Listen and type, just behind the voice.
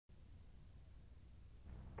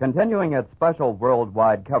Continuing its special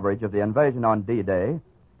worldwide coverage of the invasion on D-Day,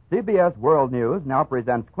 CBS World News now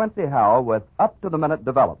presents Quincy Howell with up-to-the-minute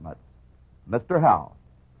developments. Mr. Howell.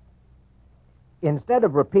 Instead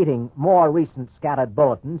of repeating more recent scattered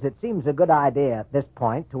bulletins, it seems a good idea at this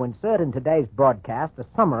point to insert in today's broadcast a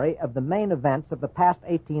summary of the main events of the past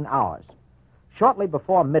 18 hours. Shortly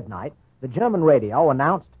before midnight, the German radio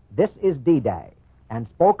announced, "This is D-Day," and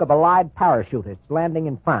spoke of Allied parachutists landing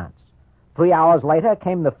in France. 3 hours later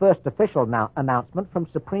came the first official announcement from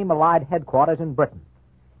Supreme Allied Headquarters in Britain.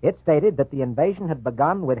 It stated that the invasion had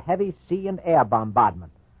begun with heavy sea and air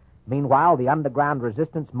bombardment. Meanwhile, the underground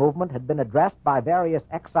resistance movement had been addressed by various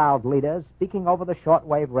exiled leaders speaking over the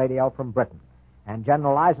shortwave radio from Britain, and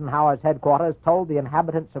General Eisenhower's headquarters told the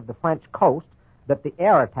inhabitants of the French coast that the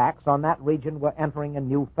air attacks on that region were entering a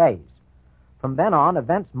new phase. From then on,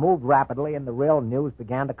 events moved rapidly and the real news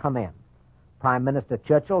began to come in. Prime Minister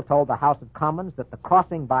Churchill told the House of Commons that the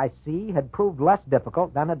crossing by sea had proved less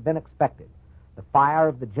difficult than had been expected. The fire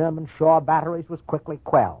of the German shore batteries was quickly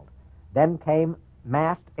quelled. Then came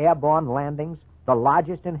massed airborne landings, the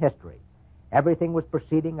largest in history. Everything was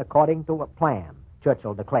proceeding according to a plan,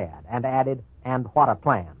 Churchill declared, and added, "And what a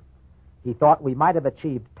plan." He thought we might have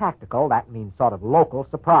achieved tactical, that means sort of local,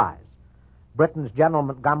 surprise. Britain's General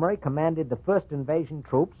Montgomery commanded the first invasion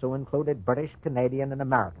troops, who included British, Canadian, and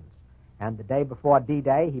Americans. And the day before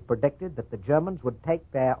D-Day, he predicted that the Germans would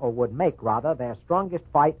make their strongest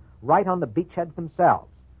fight right on the beachheads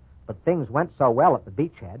themselves. But things went so well at the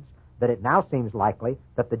beachheads that it now seems likely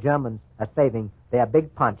that the Germans are saving their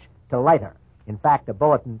big punch till later. In fact, a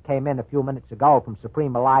bulletin came in a few minutes ago from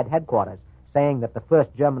Supreme Allied Headquarters saying that the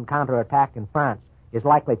first German counterattack in France is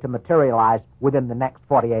likely to materialize within the next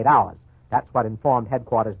 48 hours. That's what informed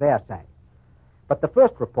headquarters there say. But the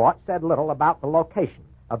first report said little about the location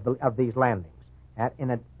of these landings.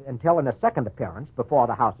 Until in a second appearance before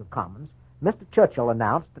the House of Commons, Mr. Churchill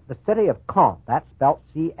announced that the city of Caen, that's spelt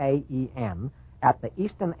C-A-E-N, at the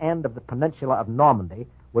eastern end of the peninsula of Normandy,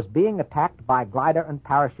 was being attacked by glider and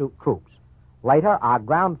parachute troops. Later, our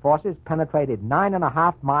ground forces penetrated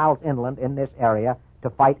 9.5 miles inland in this area to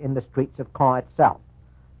fight in the streets of Caen itself.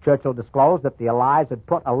 Churchill disclosed that the Allies had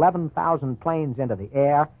put 11,000 planes into the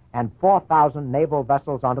air and 4,000 naval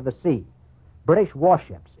vessels onto the sea. British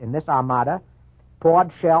warships in this armada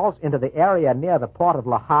poured shells into the area near the port of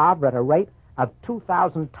Le Havre at a rate of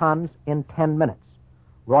 2,000 tons in 10 minutes.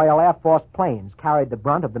 Royal Air Force planes carried the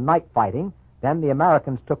brunt of the night fighting. Then the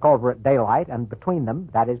Americans took over at daylight, and between them,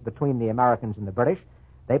 that is, between the Americans and the British,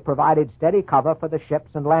 they provided steady cover for the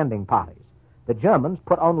ships and landing parties. The Germans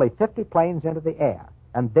put only 50 planes into the air,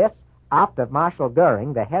 and this after Marshal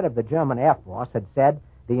Goering, the head of the German Air Force, had said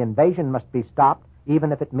the invasion must be stopped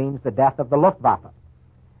even if it means the death of the Luftwaffe.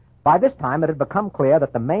 By this time, it had become clear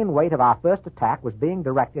that the main weight of our first attack was being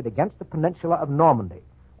directed against the peninsula of Normandy,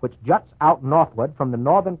 which juts out northward from the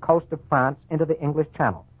northern coast of France into the English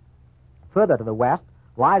Channel. Further to the west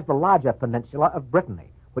lies the larger peninsula of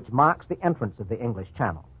Brittany, which marks the entrance of the English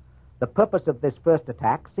Channel. The purpose of this first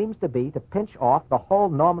attack seems to be to pinch off the whole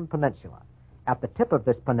Norman Peninsula. At the tip of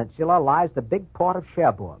this peninsula lies the big port of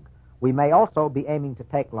Cherbourg. We may also be aiming to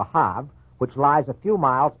take Le Havre, which lies a few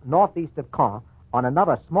miles northeast of Caen on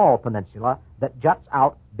another small peninsula that juts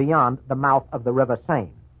out beyond the mouth of the River Seine.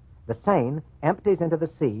 The Seine empties into the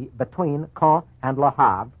sea between Caen and Le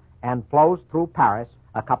Havre and flows through Paris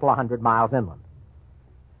a couple of 100 miles inland.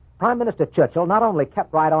 Prime Minister Churchill not only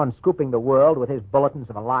kept right on scooping the world with his bulletins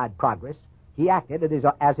of Allied progress, he acted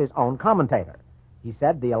as his own commentator. He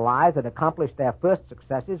said the Allies had accomplished their first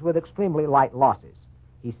successes with extremely light losses.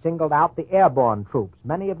 He singled out the airborne troops,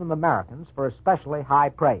 many of them Americans, for especially high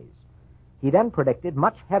praise. He then predicted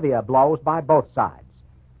much heavier blows by both sides.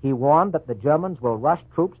 He warned that the Germans will rush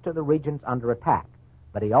troops to the regions under attack,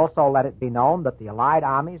 but he also let it be known that the Allied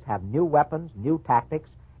armies have new weapons, new tactics,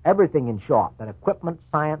 everything, in short, that equipment,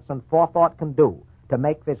 science, and forethought can do to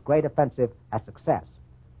make this great offensive a success.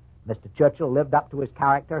 Mr. Churchill lived up to his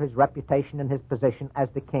character, his reputation, and his position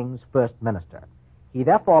as the King's first minister. He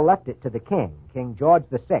therefore left it to the King, King George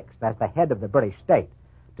VI, as the head of the British state,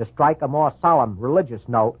 to strike a more solemn religious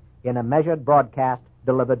note in a measured broadcast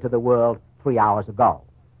delivered to the world 3 hours ago.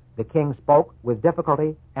 The King spoke with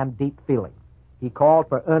difficulty and deep feeling. He called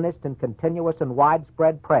for earnest and continuous and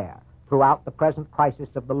widespread prayer throughout the present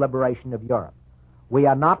crisis of the liberation of Europe. "We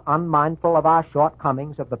are not unmindful of our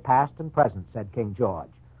shortcomings of the past and present," said King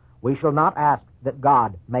George. "We shall not ask that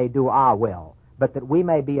God may do our will, but that we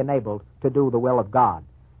may be enabled to do the will of God.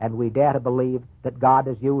 And we dare to believe that God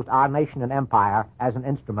has used our nation and empire as an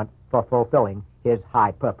instrument for fulfilling his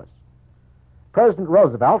high purpose." President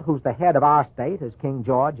Roosevelt, who's the head of our state, as King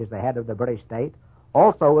George is the head of the British state,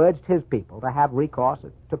 also urged his people to have recourse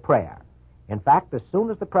to prayer. In fact, as soon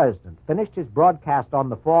as the president finished his broadcast on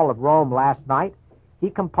the fall of Rome last night, he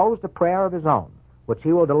composed a prayer of his own, which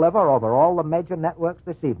he will deliver over all the major networks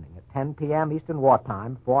this evening at 10 p.m. Eastern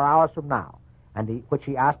Wartime, 4 hours from now, and which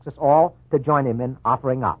he asks us all to join him in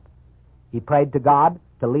offering up. He prayed to God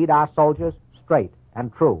to lead our soldiers straight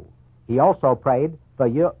and true. He also prayed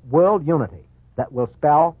for world unity that will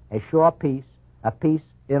spell a sure peace, a peace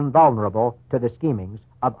invulnerable to the schemings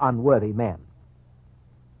of unworthy men.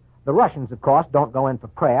 The Russians, of course, don't go in for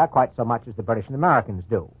prayer quite so much as the British and Americans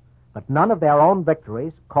do, but none of their own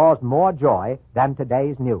victories caused more joy than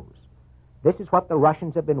today's news. This is what the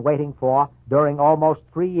Russians have been waiting for during almost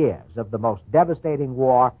 3 years of the most devastating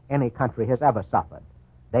war any country has ever suffered.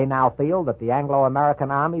 They now feel that the Anglo-American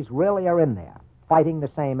armies really are in there, fighting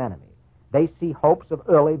the same enemy. They see hopes of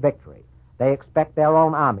early victory. They expect their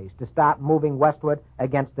own armies to start moving westward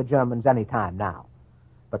against the Germans any time now.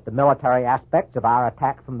 But the military aspects of our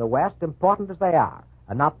attack from the west, important as they are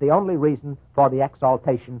not the only reason for the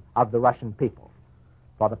exaltation of the Russian people.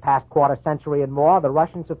 For the past quarter century and more, the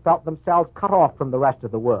Russians have felt themselves cut off from the rest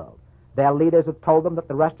of the world. Their leaders have told them that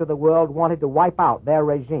the rest of the world wanted to wipe out their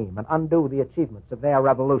regime and undo the achievements of their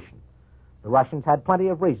revolution. The Russians had plenty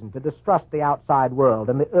of reason to distrust the outside world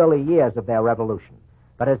in the early years of their revolution.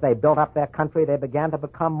 But as they built up their country, they began to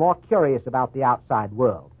become more curious about the outside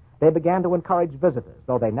world. They began to encourage visitors,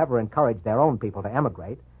 though they never encouraged their own people to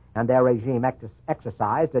emigrate, and their regime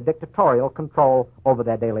exercised a dictatorial control over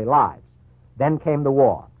their daily lives. Then came the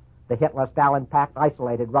war. The Hitler-Stalin pact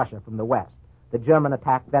isolated Russia from the West. The German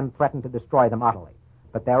attack then threatened to destroy them utterly.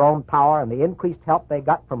 But their own power and the increased help they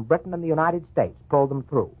got from Britain and the United States pulled them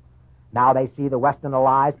through. Now they see the Western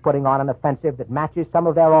allies putting on an offensive that matches some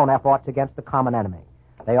of their own efforts against the common enemy.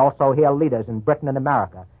 They also hear leaders in Britain and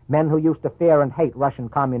America, men who used to fear and hate Russian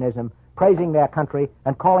communism, praising their country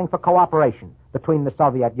and calling for cooperation between the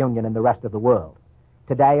Soviet Union and the rest of the world.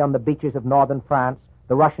 Today, on the beaches of northern France,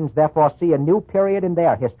 the Russians therefore see a new period in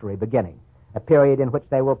their history beginning, a period in which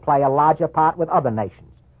they will play a larger part with other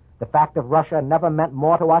nations. The fact of Russia never meant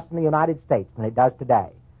more to us in the United States than it does today,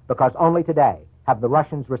 because only today have the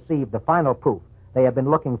Russians received the final proof they have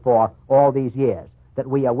been looking for all these years, that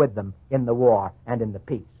we are with them in the war and in the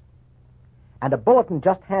peace. And a bulletin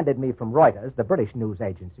just handed me from Reuters, the British news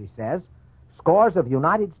agency, says, scores of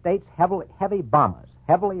United States heavy bombers,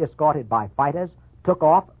 heavily escorted by fighters, took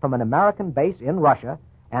off from an American base in Russia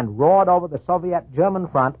and roared over the Soviet-German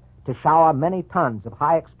front to shower many tons of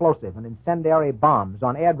high explosive and incendiary bombs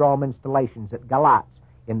on airdrome installations at Galatz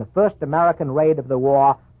in the first American raid of the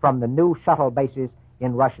war from the new shuttle bases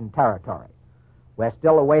in Russian territory. We're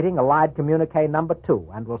still awaiting Allied Communique number 2,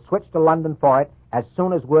 and will switch to London for it as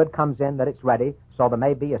soon as word comes in that it's ready, so there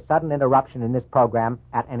may be a sudden interruption in this program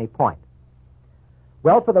at any point.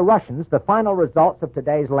 Well, for the Russians, the final results of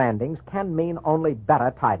today's landings can mean only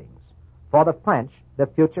better tidings. For the French, the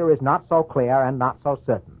future is not so clear and not so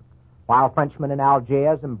certain. While Frenchmen in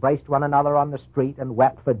Algiers embraced one another on the street and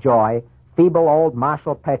wept for joy, feeble old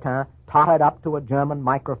Marshal Pétain tottered up to a German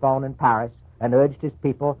microphone in Paris and urged his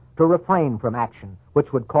people to refrain from action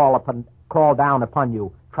which would call down upon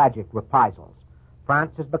you tragic reprisals.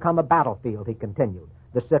 France has become a battlefield, he continued.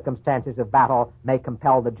 The circumstances of battle may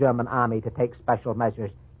compel the German army to take special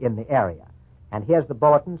measures in the area. And here's the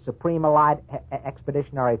bulletin, Supreme Allied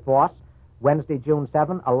Expeditionary Force. Wednesday, June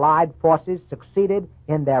 7, Allied forces succeeded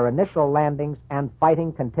in their initial landings and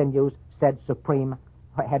fighting continues, said Supreme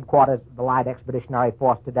Headquarters of the Allied Expeditionary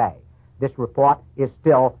Force today. This report is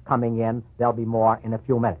still coming in. There'll be more in a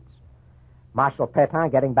few minutes. Marshal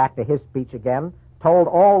Pétain, getting back to his speech again, told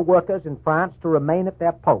all workers in France to remain at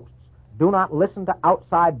their posts. Do not listen to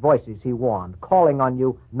outside voices, he warned, calling on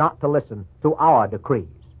you not to listen to our decrees.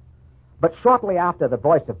 But shortly after the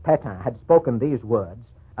voice of Pétain had spoken these words,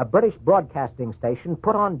 a British broadcasting station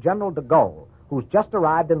put on General de Gaulle, who's just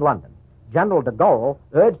arrived in London. General de Gaulle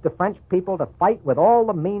urged the French people to fight with all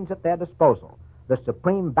the means at their disposal. The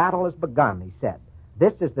supreme battle has begun, he said.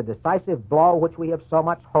 This is the decisive blow which we have so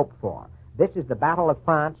much hoped for. This is the battle of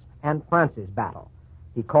France and France's battle.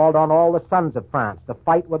 He called on all the sons of France to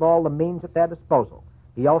fight with all the means at their disposal.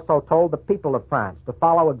 He also told the people of France to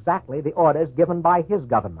follow exactly the orders given by his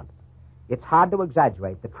government. It's hard to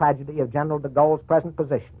exaggerate the tragedy of General de Gaulle's present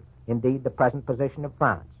position, indeed the present position of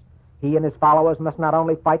France. He and his followers must not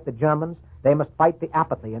only fight the Germans, they must fight the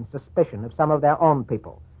apathy and suspicion of some of their own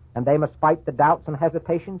people, and they must fight the doubts and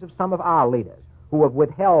hesitations of some of our leaders, who have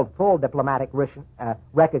withheld full diplomatic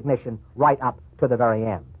recognition right up to the very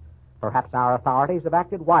end. Perhaps our authorities have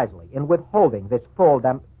acted wisely in withholding this full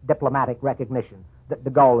diplomatic recognition that de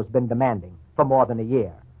Gaulle has been demanding for more than a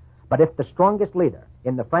year. But if the strongest leader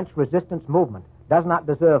in the French resistance movement does not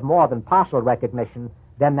deserve more than partial recognition,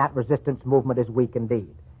 then that resistance movement is weak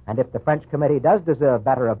indeed. And if the French committee does deserve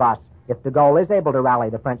better of us, if de Gaulle is able to rally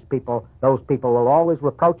the French people, those people will always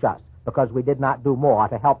reproach us because we did not do more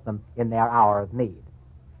to help them in their hour of need.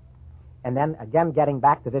 And then, again, getting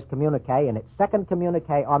back to this communique, in its second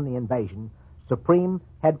communique on the invasion, Supreme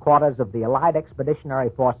Headquarters of the Allied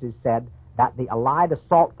Expeditionary Forces said that the Allied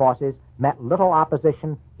assault forces met little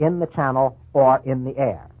opposition in the Channel or in the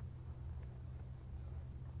air.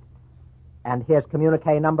 And here's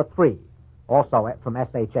communique number 3, also from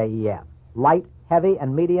SHAEF. Light, heavy,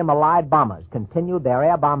 and medium Allied bombers continued their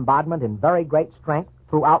air bombardment in very great strength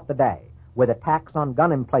throughout the day, with attacks on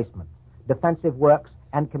gun emplacements, defensive works,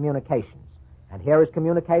 and communications. And here is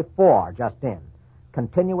communique 4, just in.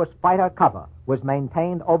 Continuous fighter cover was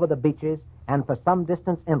maintained over the beaches and for some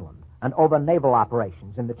distance inland and over naval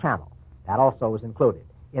operations in the Channel. That also was included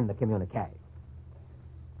in the communique.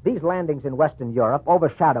 These landings in Western Europe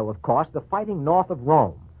overshadow, of course, the fighting north of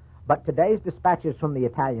Rome. But today's dispatches from the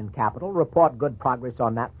Italian capital report good progress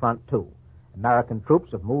on that front, too. American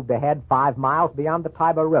troops have moved ahead 5 miles beyond the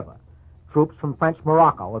Tiber River. Troops from French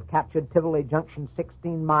Morocco have captured Tivoli Junction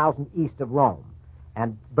 16 miles east of Rome.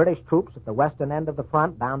 And British troops at the western end of the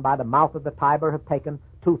front, down by the mouth of the Tiber, have taken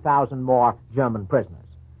 2,000 more German prisoners.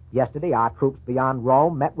 Yesterday, our troops beyond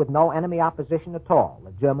Rome met with no enemy opposition at all.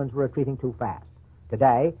 The Germans were retreating too fast.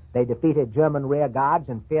 Today, they defeated German rear guards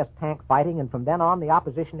in fierce tank fighting, and from then on, the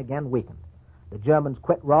opposition again weakened. The Germans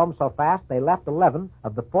quit Rome so fast they left 11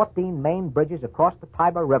 of the 14 main bridges across the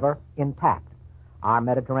Tiber River intact. Our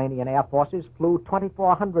Mediterranean air forces flew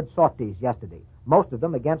 2,400 sorties yesterday, most of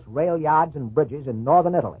them against rail yards and bridges in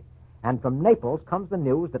northern Italy. And from Naples comes the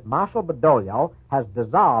news that Marshal Badoglio has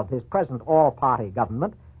dissolved his present all-party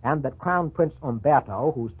government, and that Crown Prince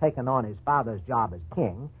Umberto, who's taken on his father's job as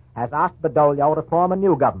king, has asked Badoglio to form a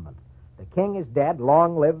new government. The king is dead,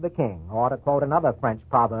 long live the king. Or, to quote another French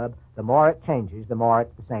proverb, the more it changes, the more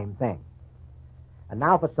it's the same thing. And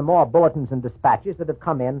now for some more bulletins and dispatches that have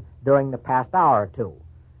come in during the past hour or two.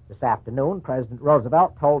 This afternoon, President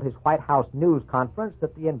Roosevelt told his White House news conference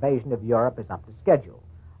that the invasion of Europe is up to schedule.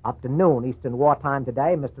 Up to noon Eastern Wartime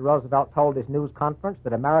today, Mr. Roosevelt told his news conference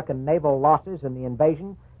that American naval losses in the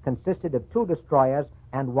invasion consisted of 2 destroyers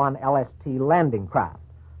and 1 LST landing craft.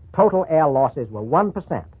 Total air losses were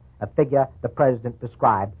 1%, a figure the president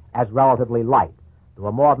described as relatively light. There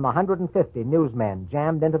were more than 150 newsmen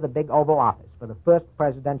jammed into the big Oval Office for the first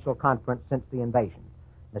presidential conference since the invasion.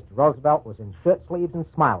 Mr. Roosevelt was in shirt sleeves and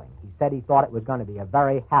smiling. He said he thought it was going to be a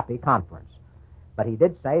very happy conference. But he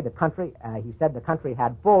did say the country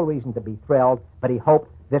had full reason to be thrilled, but he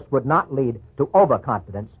hoped this would not lead to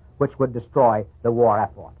overconfidence, which would destroy the war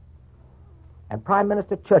effort. And Prime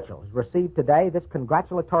Minister Churchill has received today this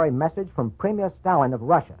congratulatory message from Premier Stalin of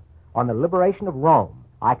Russia on the liberation of Rome.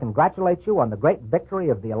 I congratulate you on the great victory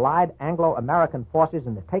of the Allied Anglo-American forces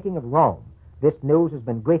in the taking of Rome. This news has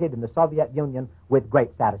been greeted in the Soviet Union with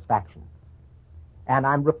great satisfaction. And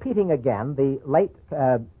I'm repeating again the late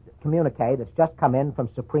communique that's just come in from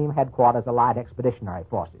Supreme Headquarters Allied Expeditionary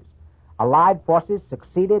Forces. Allied forces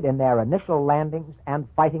succeeded in their initial landings, and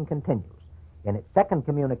fighting continues. In its second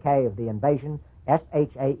communique of the invasion,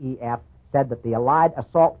 SHAEF said that the Allied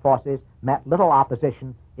assault forces met little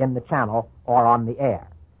opposition in the Channel or on the air.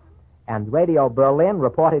 And Radio Berlin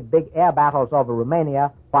reported big air battles over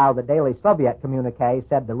Romania, while the daily Soviet communique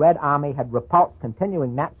said the Red Army had repulsed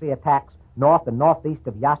continuing Nazi attacks north and northeast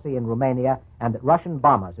of Iasi in Romania, and that Russian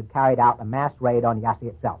bombers had carried out a mass raid on Iasi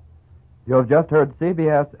itself. You have just heard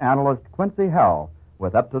CBS analyst Quincy Howell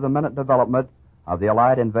with up-to-the-minute developments of the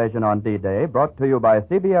Allied invasion on D-Day, brought to you by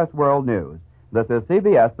CBS World News. This is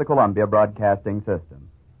CBS, the Columbia Broadcasting System.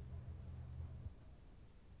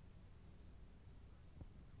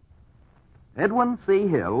 Edwin C.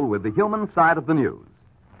 Hill with the human side of the news.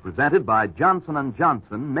 Presented by Johnson &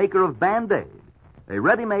 Johnson, maker of Band-Aid, a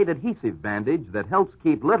ready-made adhesive bandage that helps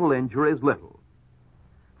keep little injuries little.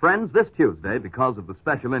 Friends, this Tuesday, because of the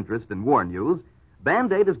special interest in war news,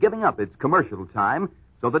 Band-Aid is giving up its commercial time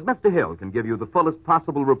so that Mr. Hill can give you the fullest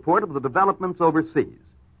possible report of the developments overseas.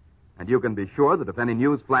 And you can be sure that if any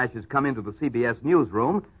news flashes come into the CBS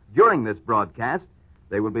newsroom during this broadcast,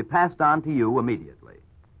 they will be passed on to you immediately.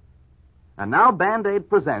 And now Band-Aid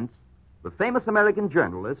presents the famous American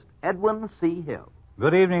journalist, Edwin C. Hill.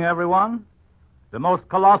 Good evening, everyone. The most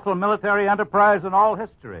colossal military enterprise in all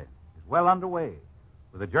history is well underway,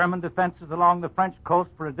 with the German defenses along the French coast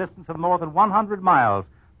for a distance of more than 100 miles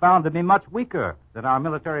found to be much weaker than our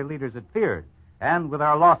military leaders had feared, and with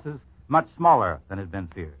our losses much smaller than had been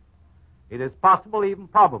feared. It is possible, even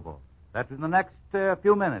probable, that in the next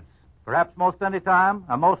few minutes, perhaps most any time,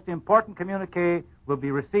 a most important communique will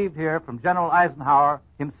be received here from General Eisenhower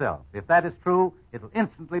himself. If that is true, it will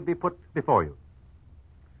instantly be put before you.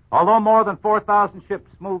 Although more than 4,000 ships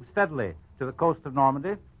moved steadily to the coast of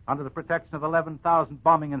Normandy under the protection of 11,000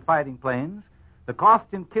 bombing and fighting planes, the cost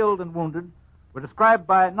in killed and wounded were described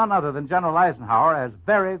by none other than General Eisenhower as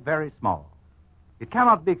very, very small. It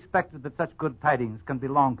cannot be expected that such good tidings can be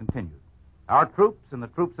long continued. Our troops and the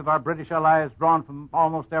troops of our British allies, drawn from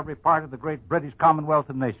almost every part of the great British Commonwealth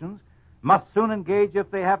of Nations, must soon engage,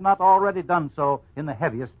 if they have not already done so, in the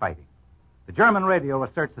heaviest fighting. The German radio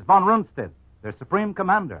asserts that von Rundstedt, their supreme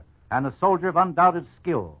commander and a soldier of undoubted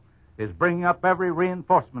skill, is bringing up every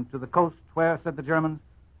reinforcement to the coast where, said the Germans,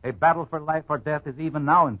 a battle for life or death is even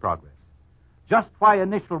now in progress. Just why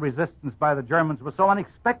initial resistance by the Germans was so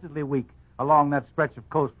unexpectedly weak along that stretch of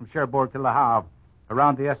coast from Cherbourg to Le Havre,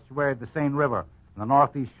 around the estuary of the Seine River and the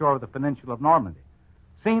northeast shore of the peninsula of Normandy,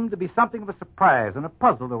 seemed to be something of a surprise and a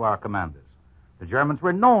puzzle to our commanders. The Germans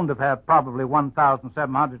were known to have probably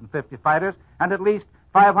 1,750 fighters and at least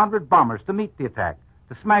 500 bombers to meet the attack,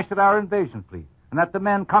 to smash at our invasion fleet, and at the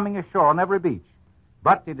men coming ashore on every beach.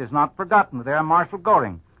 But it is not forgotten that Air Marshal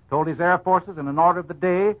Goring told his air forces in an order of the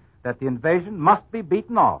day that the invasion must be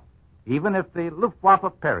beaten off, even if the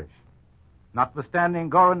Luftwaffe perish. Notwithstanding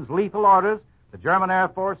Goring's lethal orders, the German Air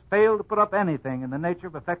Force failed to put up anything in the nature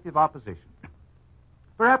of effective opposition.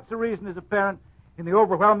 Perhaps the reason is apparent in the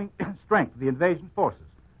overwhelming strength of the invasion forces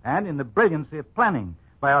and in the brilliancy of planning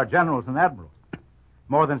by our generals and admirals.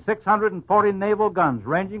 More than 640 naval guns,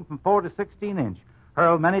 ranging from 4 to 16 inch,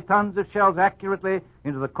 hurled many tons of shells accurately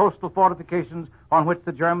into the coastal fortifications on which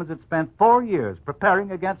the Germans had spent 4 years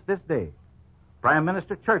preparing against this day. Prime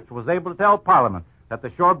Minister Churchill was able to tell Parliament that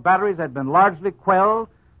the shore batteries had been largely quelled,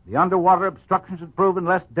 the underwater obstructions had proven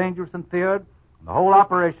less dangerous than feared, and the whole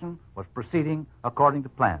operation was proceeding according to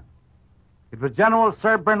plan. It was General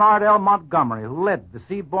Sir Bernard L. Montgomery who led the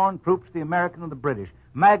seaborne troops, the American and the British,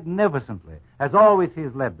 magnificently, as always he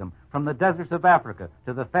has led them, from the deserts of Africa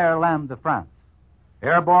to the fair land of France.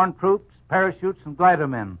 Airborne troops, parachutes, and glider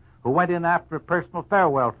men who went in after a personal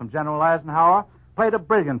farewell from General Eisenhower played a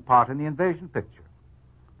brilliant part in the invasion picture.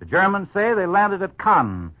 The Germans say they landed at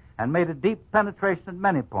Cannes and made a deep penetration at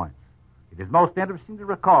many points. It is most interesting to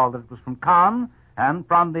recall that it was from Cannes and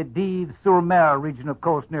from the Dives-sur-Mer region of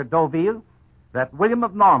coast near Deauville that William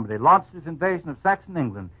of Normandy launched his invasion of Saxon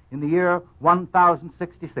England in the year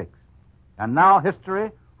 1066. And now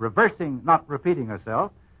history, reversing, not repeating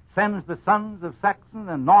herself, sends the sons of Saxon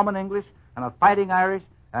and Norman English and of fighting Irish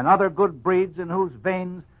and other good breeds in whose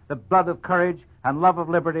veins the blood of courage and love of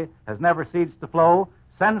liberty has never ceased to flow,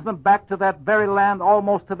 sends them back to that very land,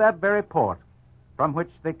 almost to that very port from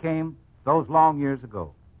which they came those long years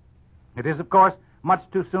ago. It is, of course, much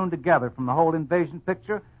too soon to gather from the whole invasion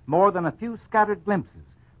picture more than a few scattered glimpses,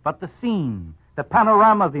 but the scene, the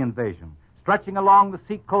panorama of the invasion, stretching along the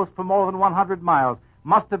seacoast for more than 100 miles,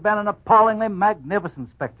 must have been an appallingly magnificent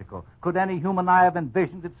spectacle, could any human eye have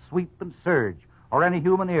envisioned its sweep and surge, or any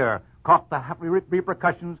human ear caught the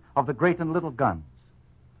repercussions of the great and little guns.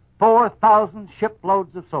 4,000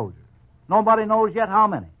 shiploads of soldiers. Nobody knows yet how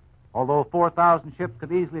many, although 4,000 ships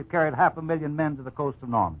could easily have carried 500,000 men to the coast of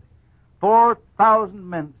Normandy. 4,000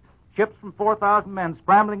 men, ships from 4,000 men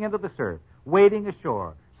scrambling into the surf, wading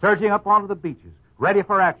ashore, surging up onto the beaches, ready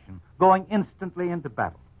for action, going instantly into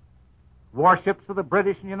battle. Warships of the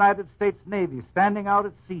British and United States Navy standing out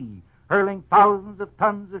at sea, hurling thousands of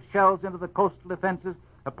tons of shells into the coastal defenses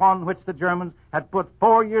upon which the Germans had put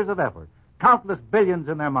 4 years of effort, countless billions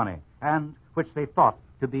in their money, and which they thought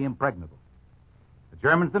to be impregnable. The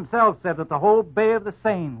Germans themselves said that the whole Bay of the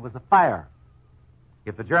Seine was afire.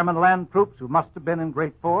 If the German land troops, who must have been in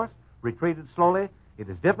great force, retreated slowly, it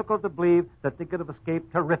is difficult to believe that they could have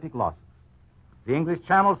escaped horrific losses. The English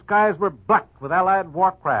Channel skies were black with Allied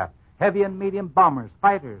warcraft, heavy and medium bombers,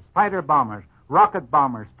 fighters, fighter bombers, rocket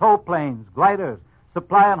bombers, tow planes, gliders,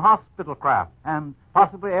 supply and hospital craft, and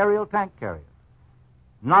possibly aerial tank carriers.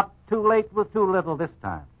 Not too late with too little this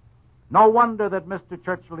time. No wonder that Mr.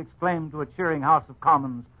 Churchill exclaimed to a cheering House of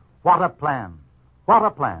Commons, "What a plan! What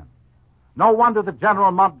a plan!" No wonder that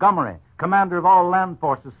General Montgomery, commander of all land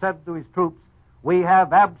forces, said to his troops, "We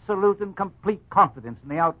have absolute and complete confidence in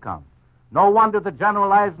the outcome." No wonder that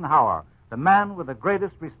General Eisenhower, the man with the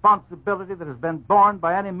greatest responsibility that has been borne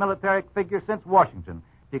by any military figure since Washington,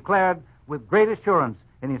 declared with great assurance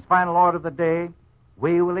in his final order of the day,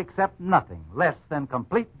 "We will accept nothing less than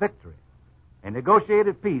complete victory. A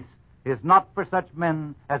negotiated peace is not for such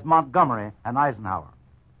men as Montgomery and Eisenhower.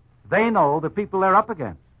 They know the people they're up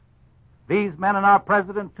against. These men and our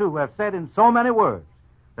president, too, have said in so many words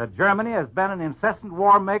that Germany has been an incessant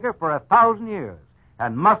war maker for 1,000 years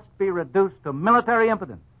and must be reduced to military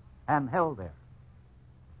impotence and held there.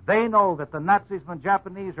 They know that the Nazis and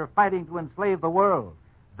Japanese are fighting to enslave the world.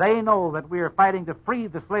 They know that we are fighting to free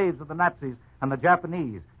the slaves of the Nazis and the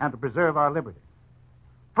Japanese and to preserve our liberty.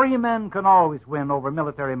 Free men can always win over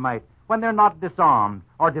military might when they're not disarmed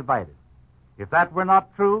or divided. If that were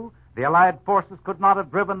not true, the Allied forces could not have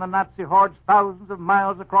driven the Nazi hordes thousands of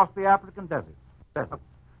miles across the African deserts,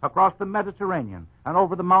 across the Mediterranean, and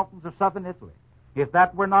over the mountains of southern Italy. If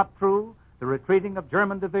that were not true, the retreating of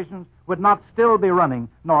German divisions would not still be running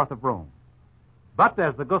north of Rome. But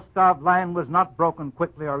as the Gustav line was not broken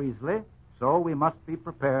quickly or easily, so we must be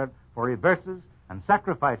prepared for reverses and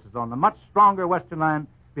sacrifices on the much stronger Western line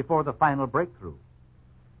before the final breakthrough.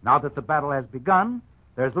 Now that the battle has begun,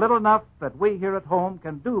 there's little enough that we here at home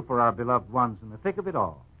can do for our beloved ones in the thick of it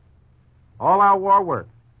all. All our war work,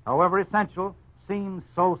 however essential, seems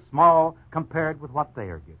so small compared with what they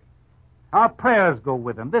are giving. Our prayers go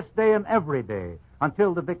with them this day and every day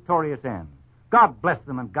until the victorious end. God bless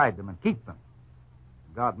them and guide them and keep them.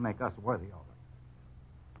 God make us worthy of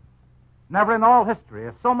it. Never in all history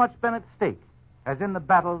has so much been at stake as in the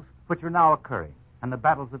battles which are now occurring and the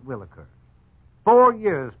battles that will occur. 4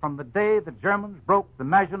 years from the day the Germans broke the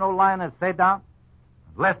Maginot Line at Sedan,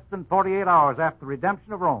 less than 48 hours after the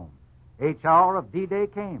redemption of Rome, H hour of D-Day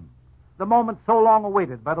came, the moment so long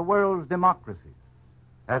awaited by the world's democracies.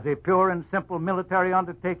 As a pure and simple military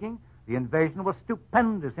undertaking, the invasion was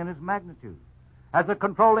stupendous in its magnitude. As a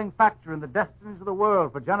controlling factor in the destinies of the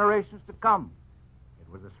world for generations to come,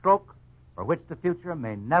 it was a stroke for which the future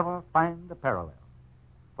may never find a parallel.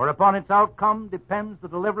 For upon its outcome depends the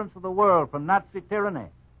deliverance of the world from Nazi tyranny.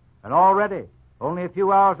 And already, only a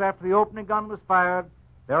few hours after the opening gun was fired,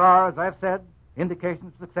 there are, as I've said,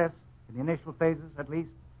 indications of success in the initial phases, at least,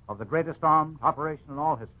 of the greatest armed operation in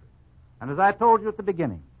all history. And as I told you at the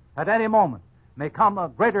beginning, at any moment may come a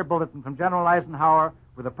greater bulletin from General Eisenhower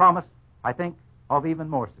with a promise, I think, of even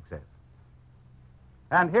more success.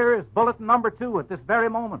 And here is bulletin number 2 at this very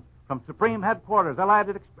moment from Supreme Headquarters,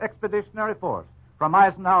 Allied Expeditionary Force, from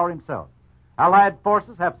Eisenhower himself. Allied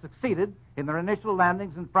forces have succeeded in their initial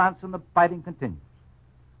landings in France, and the fighting continues.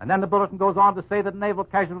 And then the bulletin goes on to say that naval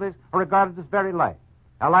casualties are regarded as very light.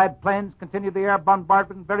 Allied planes continue the air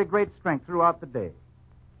bombardment in very great strength throughout the day.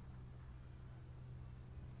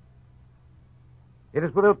 It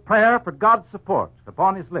is with a prayer for God's support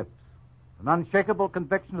upon his lips, an unshakable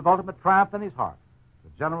conviction of ultimate triumph in his heart,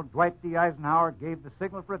 that General Dwight D. Eisenhower gave the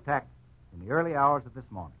signal for attack in the early hours of this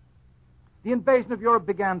morning. The invasion of Europe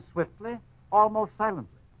began swiftly, almost silently.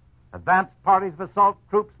 Advanced parties of assault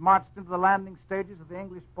troops marched into the landing stages of the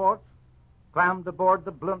English ports, clammed aboard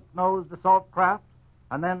the blunt-nosed assault craft,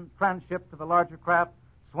 and then transshipped to the larger craft,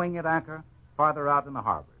 swinging at anchor farther out in the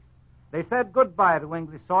harbors. They said goodbye to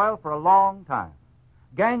English soil for a long time.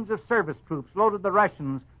 Gangs of service troops loaded the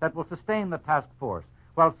rations that will sustain the task force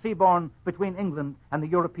while seaborne between England and the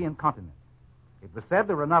European continent. It was said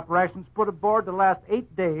there were enough rations put aboard to last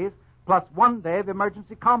 8 days, plus 1 day of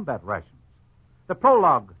emergency combat rations. The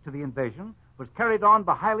prologue to the invasion was carried on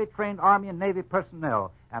by highly trained Army and Navy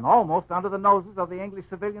personnel and almost under the noses of the English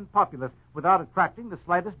civilian populace without attracting the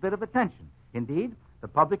slightest bit of attention. Indeed, the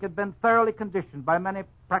public had been thoroughly conditioned by many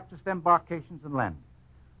practiced embarkations and landings.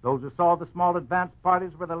 Those who saw the small advance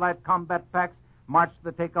parties where the light combat packs marched to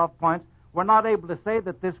the takeoff points were not able to say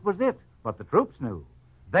that this was it, but the troops knew.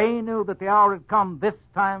 They knew that the hour had come this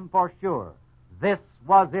time for sure. This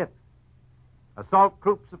was it. Assault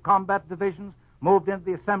troops of combat divisions moved into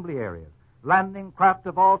the assembly areas. Landing craft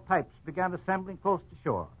of all types began assembling close to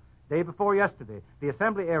shore. Day before yesterday, the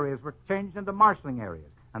assembly areas were changed into marshalling areas,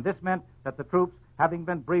 and this meant that the troops, having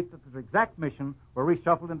been briefed of their exact mission, were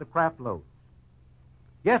reshuffled into craft loads.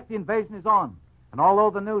 Yes, the invasion is on, and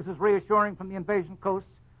although the news is reassuring from the invasion coasts,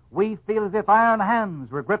 we feel as if iron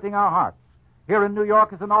hands were gripping our hearts. Here in New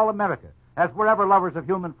York as in all America, as wherever lovers of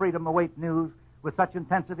human freedom await news with such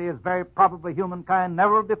intensity as very probably humankind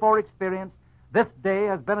never before experienced, this day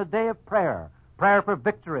has been a day of prayer, prayer for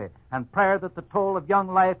victory, and prayer that the toll of young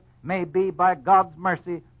life may be, by God's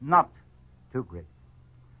mercy, not too great.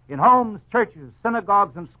 In homes, churches,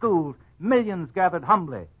 synagogues, and schools, millions gathered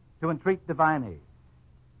humbly to entreat divine aid.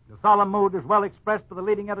 The solemn mood is well expressed by the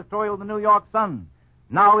leading editorial of the New York Sun.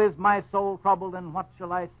 Now is my soul troubled, and what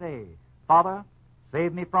shall I say? Father,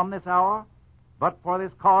 save me from this hour. But for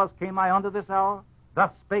this cause came I unto this hour.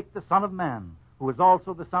 Thus spake the Son of Man, who is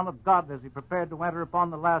also the Son of God, as he prepared to enter upon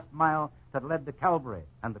the last mile that led to Calvary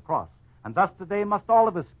and the cross. And thus today must all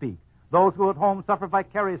of us speak, those who at home suffer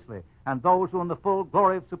vicariously, and those who in the full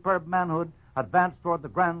glory of superb manhood advance toward the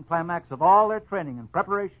grand climax of all their training and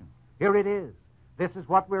preparation. Here it is. This is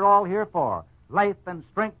what we're all here for. Life and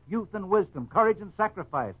strength, youth and wisdom, courage and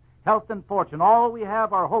sacrifice, health and fortune. All we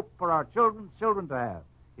have, our hope for our children's children to have,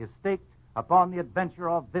 is staked upon the adventure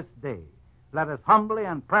of this day. Let us humbly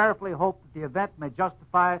and prayerfully hope that the event may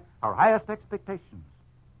justify our highest expectations.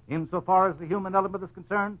 Insofar as the human element is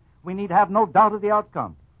concerned, we need have no doubt of the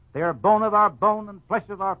outcome. They are bone of our bone and flesh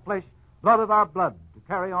of our flesh, blood of our blood to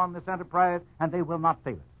carry on this enterprise, and they will not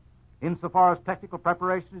fail us. Insofar as technical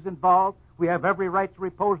preparation is involved, we have every right to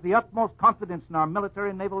repose the utmost confidence in our military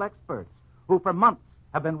and naval experts, who for months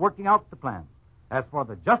have been working out the plan. As for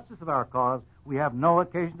the justice of our cause, we have no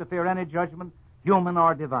occasion to fear any judgment, human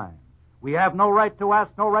or divine. We have no right to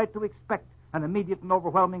ask, no right to expect an immediate and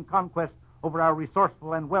overwhelming conquest over our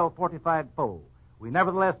resourceful and well-fortified foe. We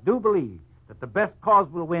nevertheless do believe that the best cause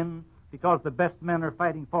will win because the best men are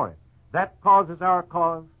fighting for it. That cause is our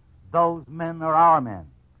cause. Those men are our men.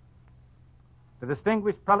 The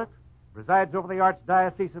distinguished prelate presides over the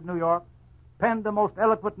Archdiocese of New York, penned the most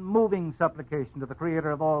eloquent and moving supplication to the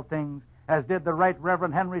Creator of all things, as did the Right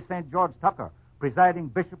Reverend Henry St. George Tucker, presiding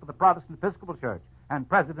Bishop of the Protestant Episcopal Church and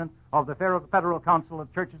President of the Federal Council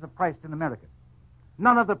of Churches of Christ in America.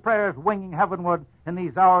 None of the prayers winging heavenward in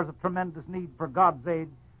these hours of tremendous need for God's aid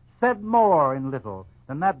said more in little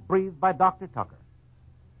than that breathed by Dr. Tucker.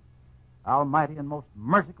 Almighty and most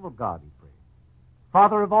merciful God, he prayed,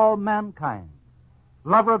 Father of all mankind,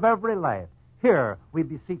 lover of every life, hear, we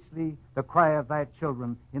beseech thee, the cry of thy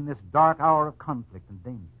children in this dark hour of conflict and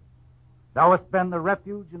danger. Thou hast been the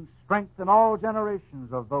refuge and strength in all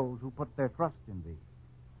generations of those who put their trust in thee.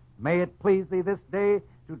 May it please thee this day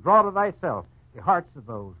to draw to thyself the hearts of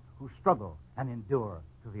those who struggle and endure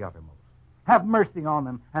to the uttermost. Have mercy on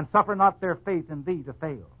them, and suffer not their faith in thee to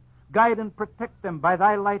fail. Guide and protect them by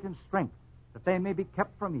thy light and strength, that they may be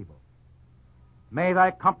kept from evil. May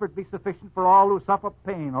thy comfort be sufficient for all who suffer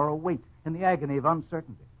pain or await in the agony of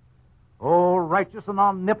uncertainty. O righteous and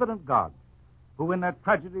omnipotent God, who in their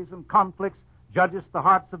tragedies and conflicts judgest the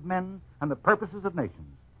hearts of men and the purposes of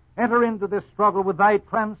nations, enter into this struggle with thy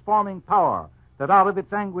transforming power, that out of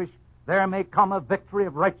its anguish there may come a victory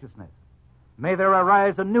of righteousness. May there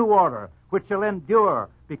arise a new order which shall endure,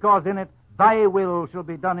 because in it thy will shall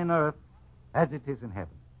be done in earth as it is in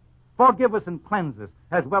heaven. Forgive us and cleanse us,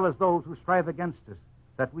 as well as those who strive against us,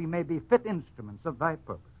 that we may be fit instruments of thy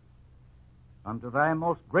purpose. Unto thy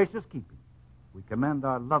most gracious keeping we commend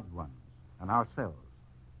our loved ones and ourselves,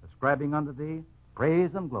 ascribing unto thee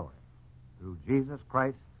praise and glory through Jesus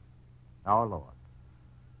Christ our Lord.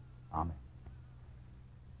 Amen.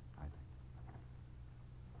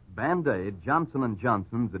 Band-Aid, Johnson &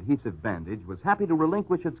 Johnson's adhesive bandage, was happy to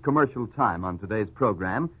relinquish its commercial time on today's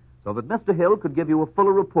program so that Mr. Hill could give you a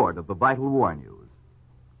fuller report of the vital war news.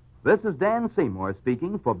 This is Dan Seymour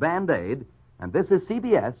speaking for Band-Aid, and this is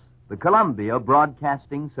CBS, the Columbia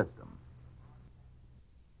Broadcasting System.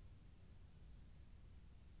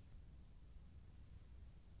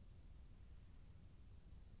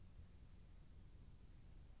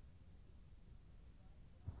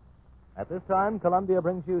 At this time, Columbia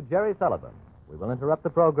brings you Jerry Sullivan. We will interrupt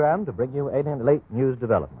the program to bring you late news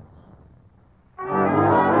developments.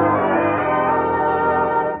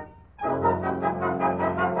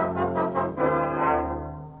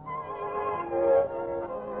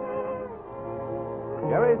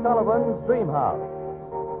 Jerry Sullivan's Dream House.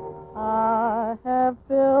 I have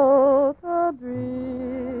built a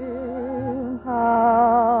dream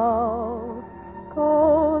house,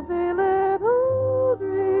 cozy little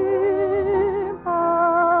dream house.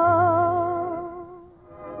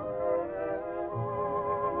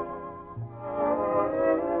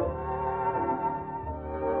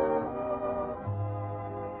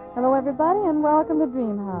 Hello, everybody, and welcome to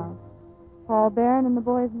Dream House. Paul Barron and the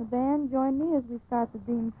boys in the band join me as we start the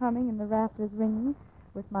dream coming and the rafters ringing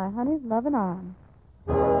with my honey's loving arms.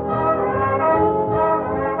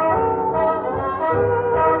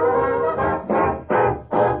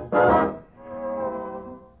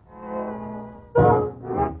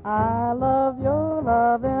 I love your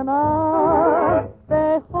loving arms.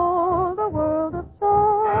 They hold a world of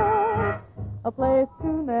joy, a place to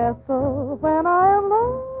nestle when I am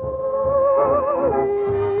lonely.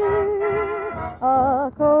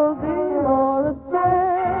 A cozy Laura's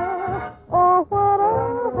chair, oh, what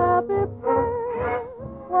a happy pair.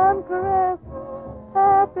 One caress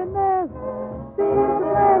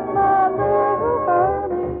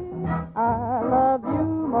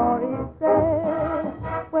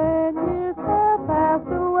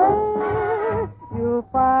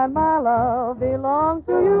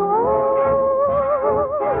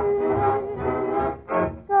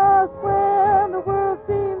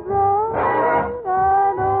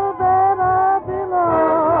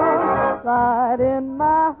right in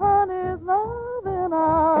my honey's loving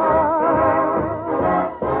arms.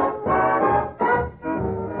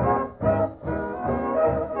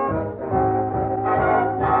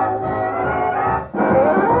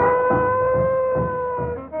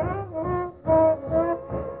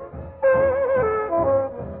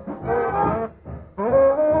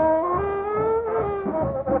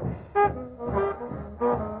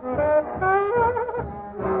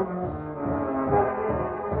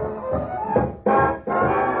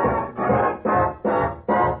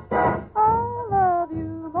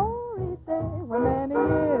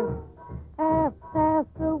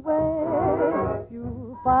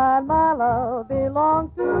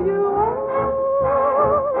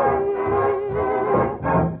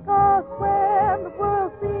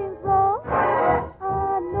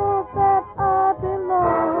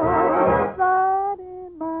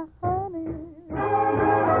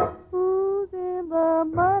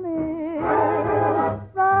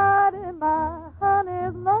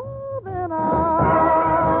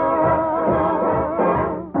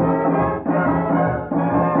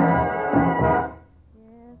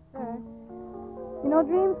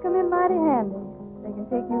 Dreams come in mighty handy. They can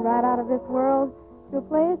take you right out of this world to a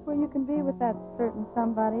place where you can be with that certain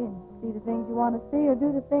somebody and see the things you want to see or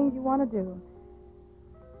do the things you want to do.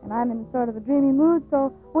 And I'm in sort of a dreamy mood,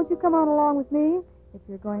 so won't you come on along with me if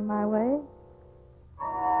you're going my way?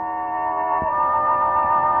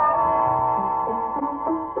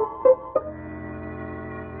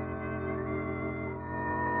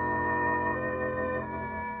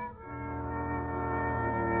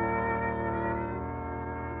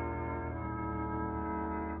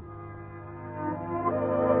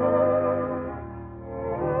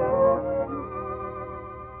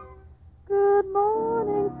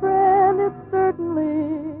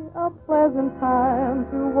 Pleasant time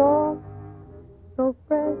to walk, so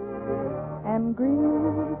fresh and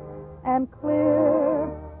green and clear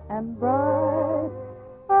and bright.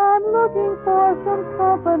 I'm looking for some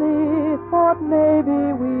company, thought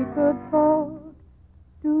maybe we could talk.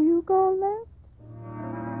 Do you go left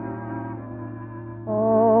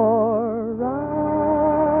or right?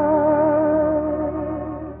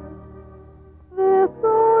 This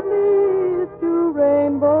road leads to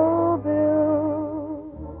Rainbowville.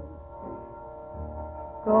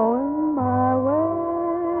 Going my way.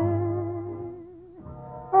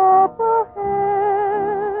 Up ahead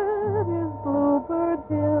is Bluebird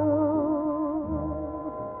Hill.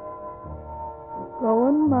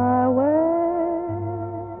 Going my way.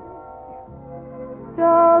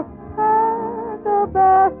 Just pack a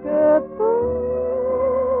basket full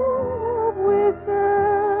of wishes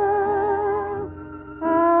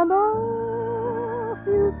and off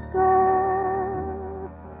you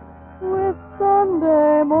start with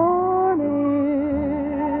Sunday morning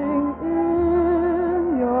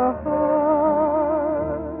in your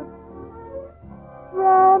heart.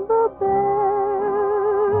 Round the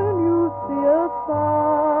bend you see a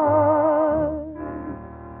sign,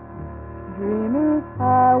 Dreamer's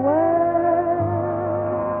Highway.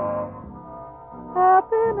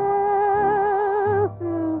 Happiness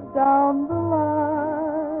is down the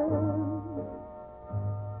line.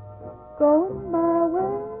 Going my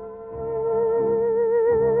way.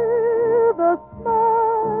 The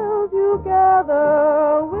smiles you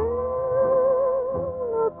gather will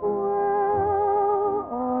look well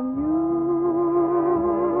on you.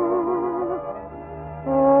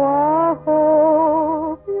 Oh, I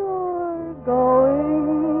hope you're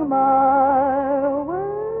going my way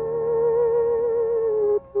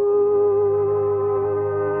too.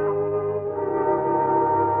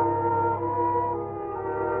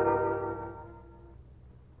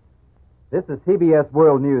 This is CBS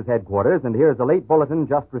World News Headquarters, and here's a late bulletin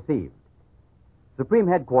just received. Supreme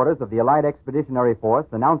Headquarters of the Allied Expeditionary Force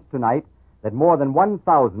announced tonight that more than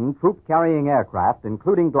 1,000 troop-carrying aircraft,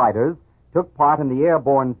 including gliders, took part in the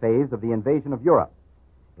airborne phase of the invasion of Europe.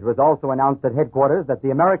 It was also announced at headquarters that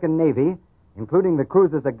the American Navy, including the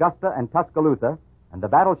cruisers Augusta and Tuscaloosa and the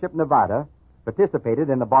battleship Nevada, participated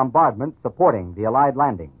in the bombardment supporting the Allied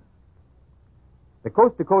landings. The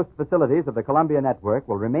coast-to-coast facilities of the Columbia Network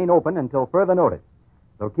will remain open until further notice,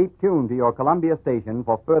 so keep tuned to your Columbia station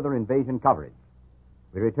for further invasion coverage.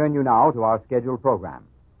 We return you now to our scheduled program.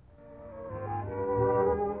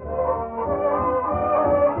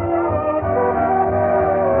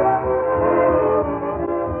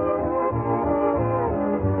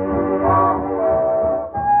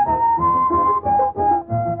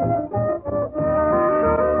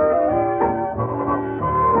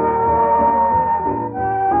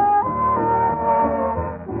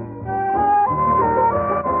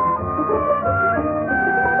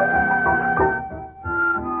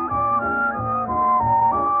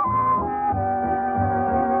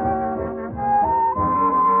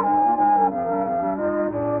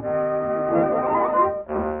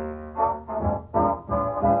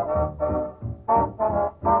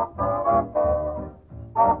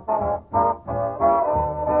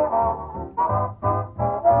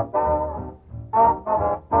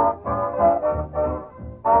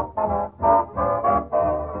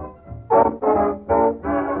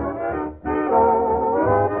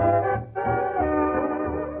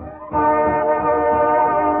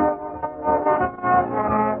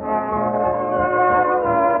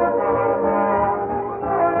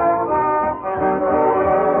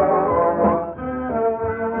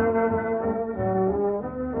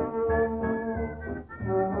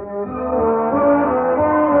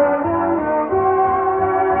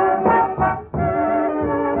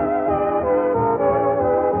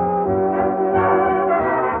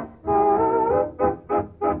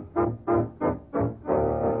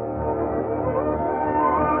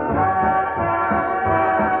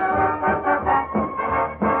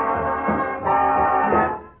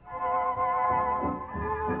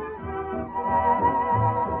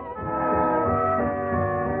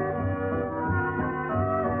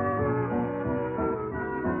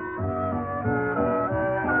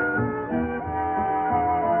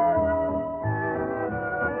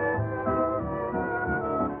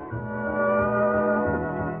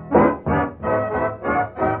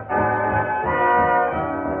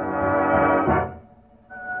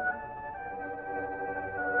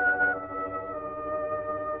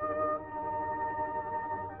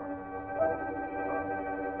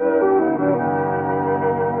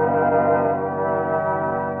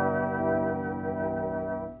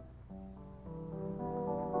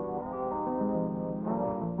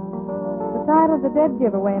 a dead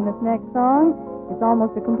giveaway in this next song. It's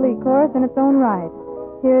almost a complete chorus in its own right.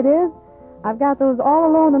 Here it is. I've got those all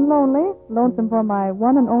alone and lonely, lonesome for my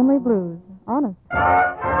one and only blues. Honest.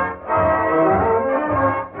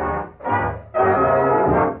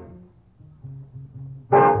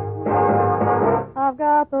 I've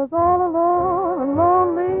got those all alone and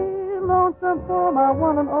lonely, lonesome for my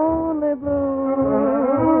one and only blues.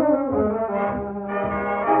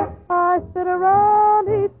 I sit around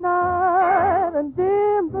each night and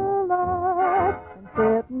dim the light and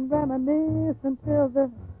sit and reminisce until the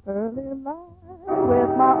early light with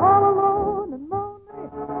my all alone and lonely,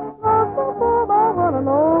 lonesome for my one and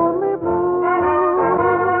only blues.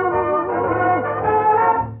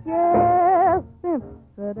 Yes, since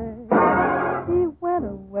the day he went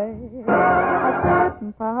away, I sit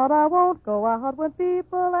and pout. I won't go out when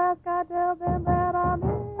people ask. I tell them that I'm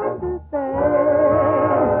in to stay.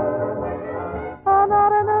 I'm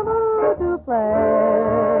not in the mood to play.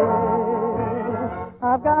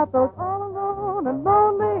 I've got those all alone and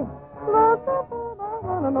lonely, lonesome for my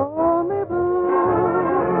one and only blues.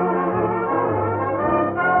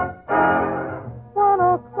 1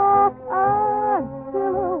 o'clock, I'm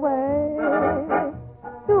still away.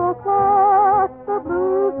 2 o'clock, the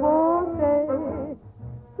blues won't stay.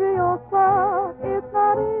 3 o'clock, it's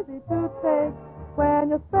not easy to take when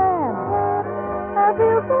you're sad. I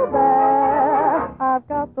feel so bad. I've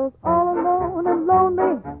got those all alone and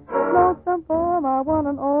lonely, lonesome for my one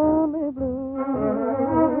and only blues.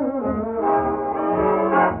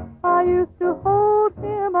 I used to hold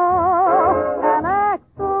him up and act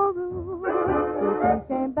so rude. If he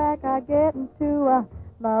came back, I get into a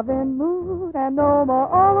loving mood and no more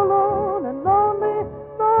all alone and lonely,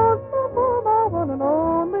 lonesome for my one and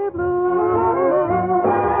only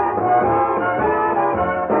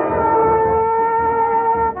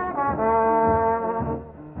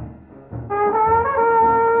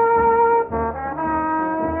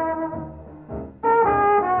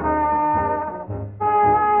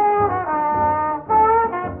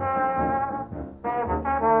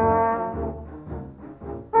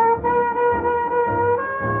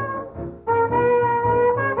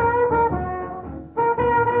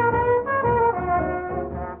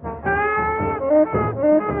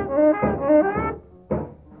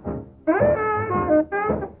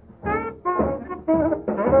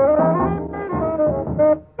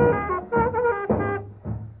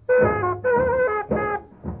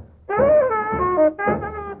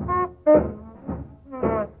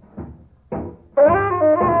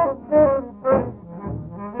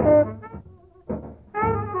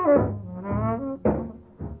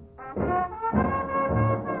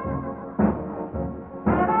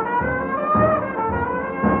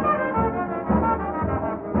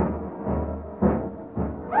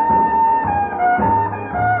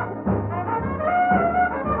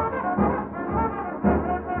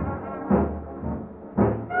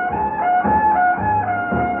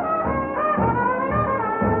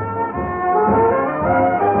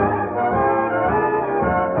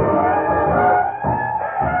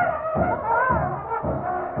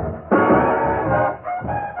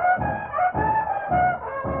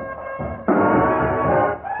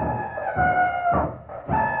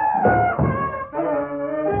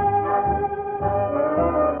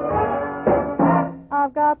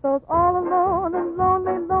I've got those all alone and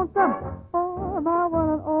lonely, lonesome for my one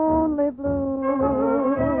and only blues.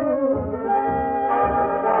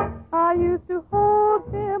 I used to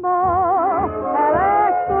hold him up and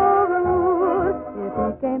act so rude. If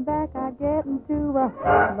he came back, I'd get into a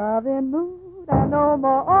loving mood and no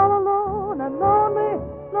more all alone and lonely,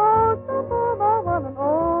 lonesome for my one and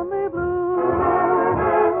only blues.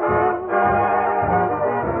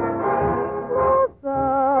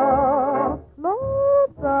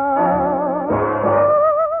 Lonesome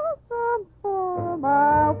for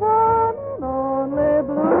my one and only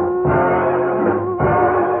blues.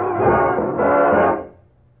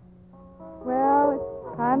 Well,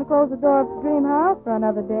 it's time to close the door of the dream house for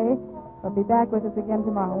another day. You'll be back with us again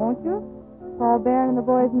tomorrow, won't you? Paul Barron and the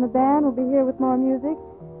boys in the band will be here with more music,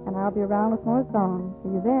 and I'll be around with more songs. See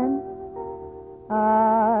you then.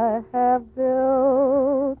 I have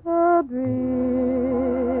built a dream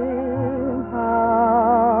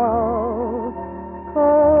house,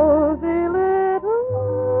 cozy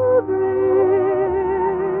little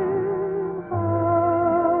dream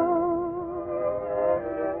house.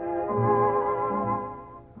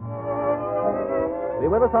 Be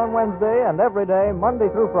with us on Wednesday and every day, Monday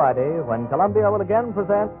through Friday, when Columbia will again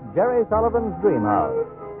present Jerry Sullivan's Dream House.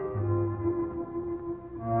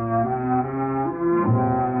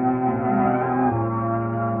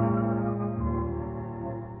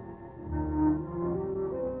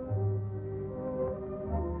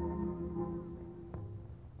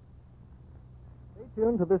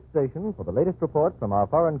 tuned to this station for the latest reports from our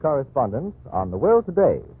foreign correspondents on the world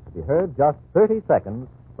today, to be heard just 30 seconds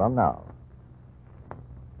from now.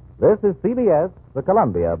 This is CBS, the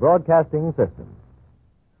Columbia Broadcasting System.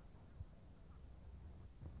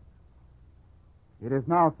 It is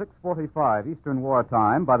now 6:45 Eastern War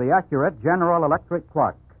Time by the accurate General Electric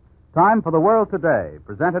clock. Time for the world today,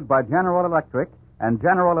 presented by General Electric and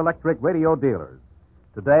General Electric radio dealers.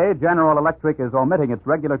 Today, General Electric is omitting its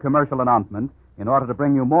regular commercial announcement in order to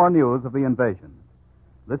bring you more news of the invasion.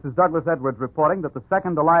 This is Douglas Edwards reporting that the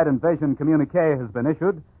second Allied invasion communique has been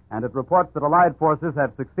issued, and it reports that Allied forces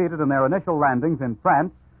have succeeded in their initial landings in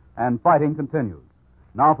France, and fighting continues.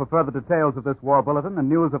 Now for further details of this war bulletin and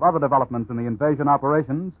news of other developments in the invasion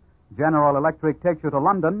operations, General Electric takes you to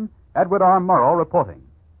London. Edward R. Murrow reporting.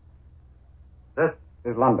 This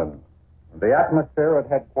is London. The atmosphere at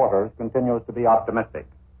headquarters continues to be optimistic.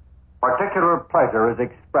 Particular pleasure is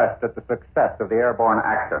expressed at the success of the airborne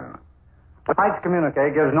action. Tonight's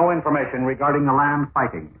communique gives no information regarding the land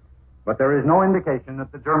fighting, but there is no indication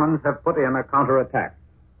that the Germans have put in a counterattack.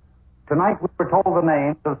 Tonight we were told the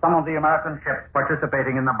names of some of the American ships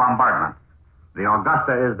participating in the bombardment. The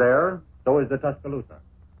Augusta is there, so is the Tuscaloosa.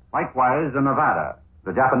 Likewise, the Nevada.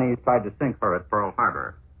 The Japanese tried to sink her at Pearl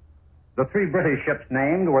Harbor. The three British ships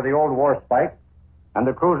named were the Old Warspite and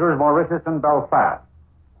the cruisers Mauritius and Belfast.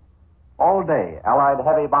 All day, Allied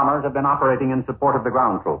heavy bombers have been operating in support of the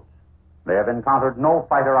ground troops. They have encountered no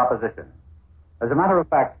fighter opposition. As a matter of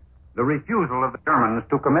fact, the refusal of the Germans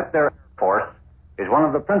to commit their air force is one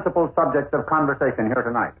of the principal subjects of conversation here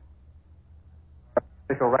tonight. As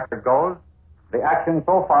the official record goes, the action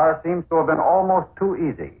so far seems to have been almost too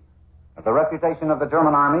easy. But the reputation of the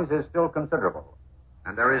German armies is still considerable,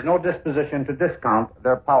 and there is no disposition to discount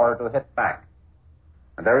their power to hit back.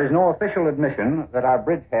 And there is no official admission that our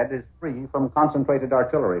bridgehead is free from concentrated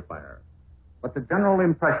artillery fire. But the general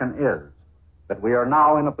impression is that we are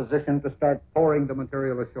now in a position to start pouring the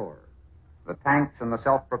material ashore, the tanks and the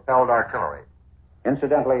self-propelled artillery.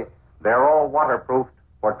 Incidentally, they're all waterproofed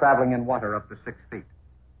for traveling in water up to 6 feet.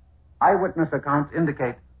 Eyewitness accounts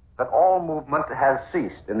indicate that all movement has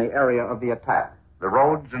ceased in the area of the attack. The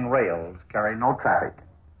roads and rails carry no traffic.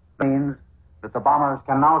 This means that the bombers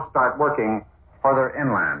can now start working further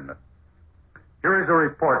inland. Here is a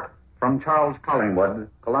report from Charles Collingwood,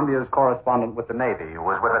 Columbia's correspondent with the Navy, who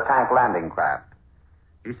was with a tank landing craft.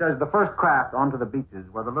 He says the first craft onto the beaches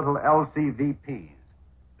were the little LCVPs.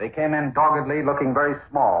 They came in doggedly, looking very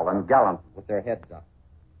small and gallant with their heads up.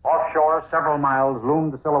 Offshore, several miles,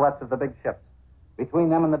 loomed the silhouettes of the big ships. Between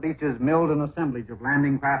them and the beaches milled an assemblage of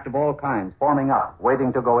landing craft of all kinds, forming up,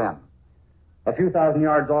 waiting to go in. A few thousand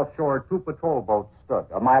yards offshore, two patrol boats stood,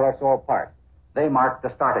 a mile or so apart. They marked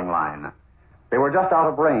the starting line. They were just out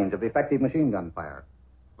of range of effective machine gun fire.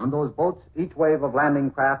 On those boats, each wave of landing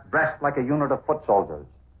craft dressed like a unit of foot soldiers,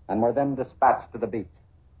 and were then dispatched to the beach.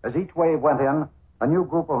 As each wave went in, a new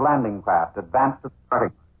group of landing craft advanced to the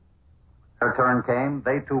starting line. Their turn came,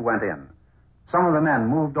 they too went in. Some of the men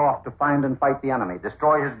moved off to find and fight the enemy,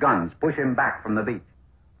 destroy his guns, push him back from the beach.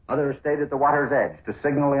 Others stayed at the water's edge to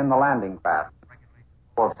signal in the landing craft.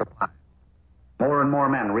 Of supplies. More and more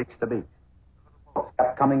men reached the beach. The boats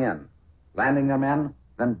kept coming in, landing their men,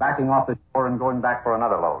 then backing off the shore and going back for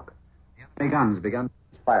another load. The enemy guns began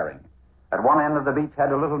firing. At one end of the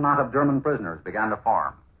beachhead, a little knot of German prisoners began to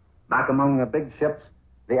form. Back among the big ships,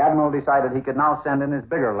 the admiral decided he could now send in his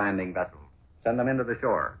bigger landing vessels, send them into the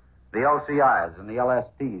shore. The LCIs and the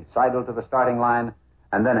LSTs sidled to the starting line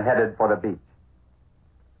and then headed for the beach.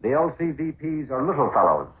 The LCVPs are little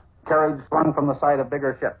fellows, carried slung from the side of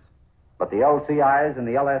bigger ships. But the LCIs and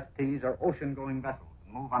the LSTs are ocean-going vessels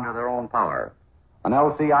and move under their own power. An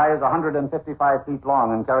LCI is 155 feet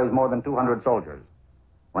long and carries more than 200 soldiers.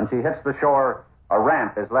 When she hits the shore, a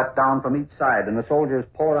ramp is let down from each side and the soldiers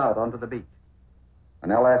pour out onto the beach.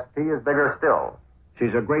 An LST is bigger still.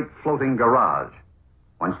 She's a great floating garage.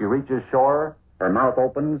 When she reaches shore, her mouth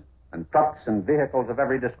opens and trucks and vehicles of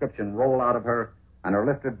every description roll out of her and are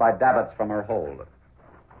lifted by davits from her hold.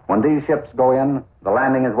 When these ships go in, the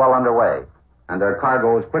landing is well underway, and their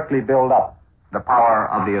cargoes quickly build up the power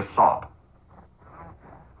of the assault.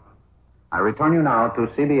 I return you now to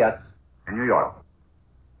CBS in New York.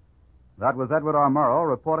 That was Edward R. Murrow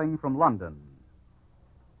reporting from London.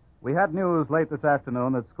 We had news late this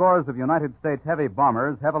afternoon that scores of United States heavy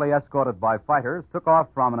bombers, heavily escorted by fighters, took off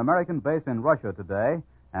from an American base in Russia today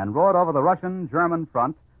and rode over the Russian-German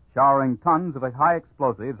front, showering tons of high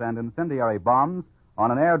explosives and incendiary bombs on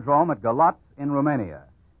an aerodrome at Galatz in Romania.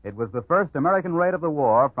 It was the first American raid of the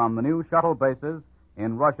war from the new shuttle bases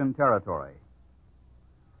in Russian territory.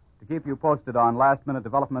 To keep you posted on last-minute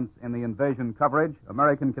developments in the invasion coverage,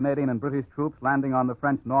 American, Canadian, and British troops landing on the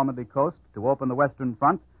French Normandy coast to open the Western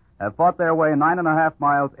Front have fought their way 9.5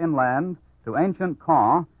 miles inland to ancient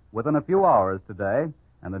Caen within a few hours today,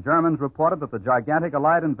 and the Germans reported that the gigantic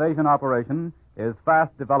Allied invasion operation is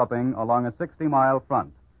fast developing along a 60-mile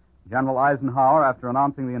front. General Eisenhower, after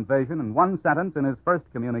announcing the invasion in one sentence in his first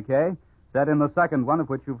communique, said in the second one, of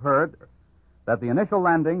which you've heard, that the initial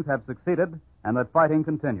landings have succeeded and that fighting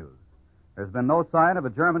continues. There's been no sign of a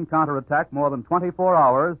German counterattack more than 24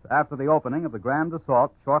 hours after the opening of the grand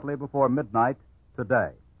assault shortly before midnight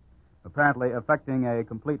today, apparently effecting a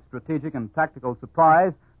complete strategic and tactical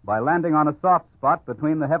surprise by landing on a soft spot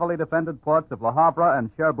between the heavily defended ports of Le Havre and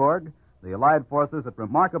Cherbourg. The Allied forces, at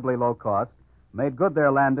remarkably low cost, made good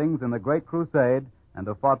their landings in the Great Crusade and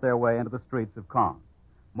have fought their way into the streets of Caen.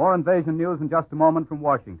 More invasion news in just a moment from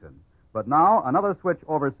Washington. But now, another switch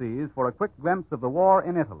overseas for a quick glimpse of the war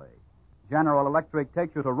in Italy. General Electric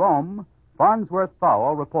takes you to Rome. Farnsworth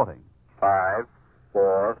Powell reporting. 5,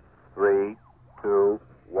 4, 3, 2,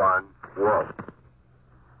 1, whoa.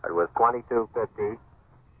 It was 22:50,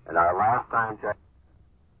 and our last time check.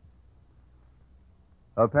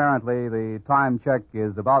 Apparently, the time check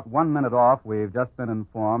is about 1 minute off. We've just been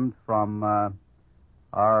informed from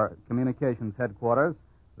our communications headquarters.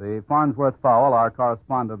 The Farnsworth Powell, our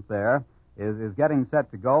correspondent there, is getting set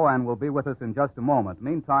to go and will be with us in just a moment.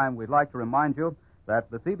 Meantime, we'd like to remind you that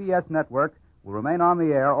the CBS network will remain on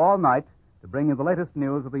the air all night to bring you the latest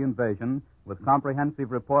news of the invasion with comprehensive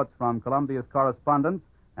reports from Columbia's correspondents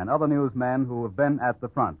and other newsmen who have been at the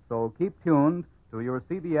front. So keep tuned to your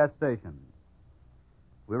CBS station.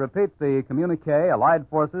 We repeat the communique. Allied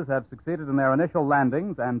forces have succeeded in their initial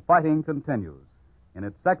landings and fighting continues. In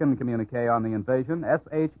its second communique on the invasion,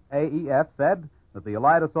 SHAEF said that the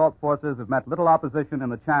Allied assault forces have met little opposition in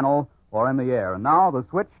the Channel or in the air. And now the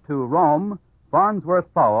switch to Rome. Farnsworth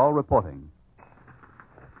Powell reporting.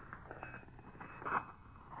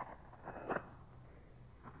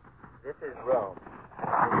 This is Rome.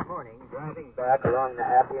 This morning, driving back along the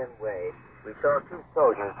Appian Way, we saw two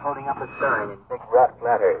soldiers holding up a sign in big rough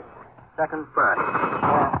letters. Second front,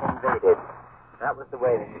 half invaded. That was the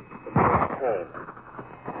way the news came.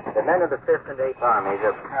 The men of the 5th and 8th Armies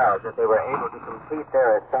are proud that they were able to complete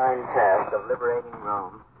their assigned task of liberating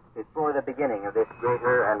Rome before the beginning of this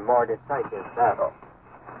greater and more decisive battle.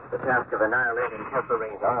 The task of annihilating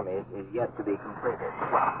Kesselring's armies is yet to be completed.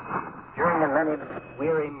 During the many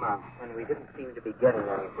weary months when we didn't seem to be getting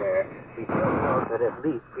anywhere, we still felt that at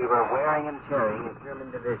least we were wearing and tearing a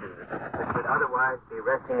German division, which would otherwise be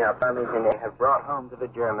resting up armies, and they have brought home to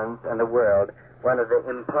the Germans and the world one of the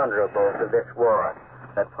imponderables of this war.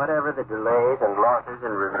 That whatever the delays and losses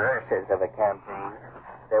and reverses of a campaign,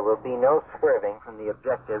 there will be no swerving from the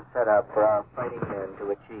objectives set up for our fighting men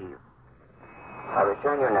to achieve. I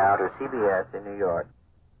return you now to CBS in New York.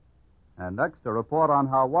 And next, a report on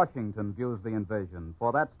how Washington views the invasion.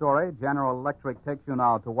 For that story, General Electric takes you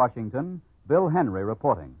now to Washington. Bill Henry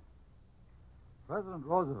reporting. President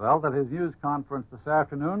Roosevelt at his news conference this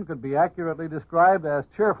afternoon could be accurately described as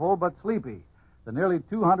cheerful but sleepy. The nearly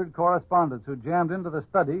 200 correspondents who jammed into the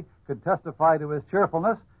study could testify to his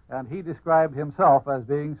cheerfulness, and he described himself as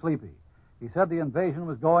being sleepy. He said the invasion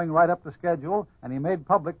was going right up to schedule, and he made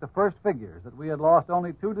public the first figures, that we had lost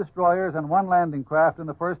only 2 destroyers and 1 landing craft in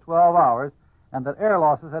the first 12 hours, and that air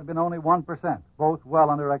losses had been only 1%, both well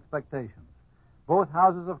under expectations. Both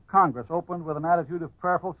houses of Congress opened with an attitude of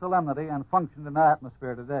prayerful solemnity and functioned in that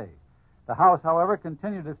atmosphere today. The House, however,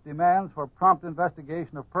 continued its demands for prompt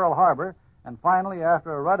investigation of Pearl Harbor, and finally,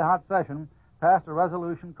 after a red-hot session, passed a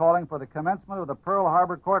resolution calling for the commencement of the Pearl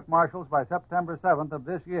Harbor court-martials by September 7th of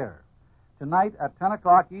this year. Tonight, at 10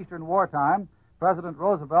 o'clock Eastern Wartime, President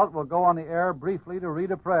Roosevelt will go on the air briefly to read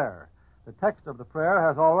a prayer. The text of the prayer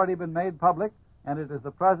has already been made public, and it is the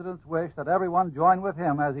President's wish that everyone join with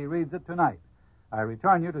him as he reads it tonight. I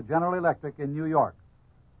return you to General Electric in New York.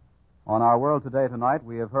 On our World Today tonight,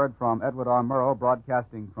 we have heard from Edward R. Murrow,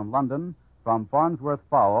 broadcasting from London, from Farnsworth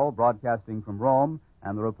Powell, broadcasting from Rome,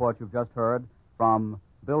 and the report you've just heard from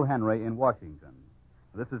Bill Henry in Washington.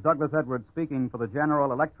 This is Douglas Edwards speaking for the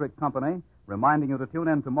General Electric Company, reminding you to tune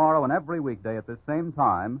in tomorrow and every weekday at this same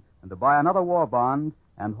time and to buy another war bond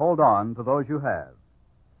and hold on to those you have.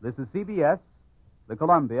 This is CBS, the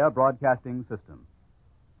Columbia Broadcasting System.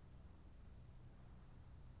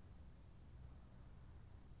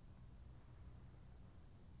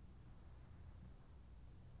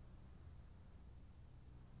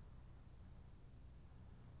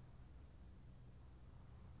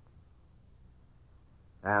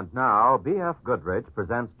 And now, B.F. Goodrich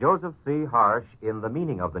presents Joseph C. Harsh in The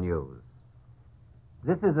Meaning of the News.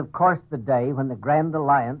 This is, of course, the day when the Grand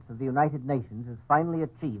Alliance of the United Nations has finally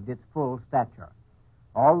achieved its full stature.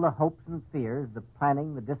 All the hopes and fears, the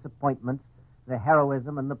planning, the disappointments, the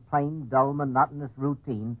heroism, and the plain, dull, monotonous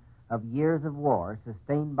routine of years of war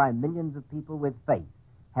sustained by millions of people with faith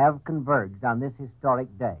have converged on this historic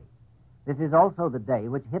day. This is also the day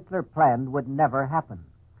which Hitler planned would never happen.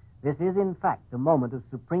 This is, in fact, a moment of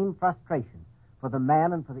supreme frustration for the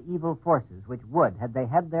man and for the evil forces which would, had they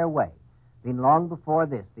had their way, been long before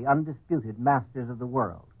this the undisputed masters of the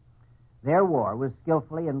world. Their war was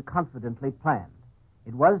skillfully and confidently planned.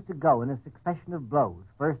 It was to go in a succession of blows,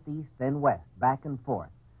 first east, then west, back and forth,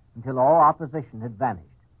 until all opposition had vanished.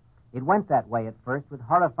 It went that way at first with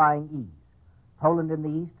horrifying ease. Poland in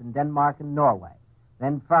the east and Denmark and Norway,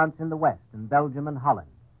 then France in the west and Belgium and Holland.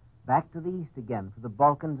 Back to the east again for the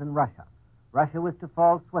Balkans and Russia. Russia was to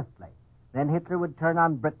fall swiftly. Then Hitler would turn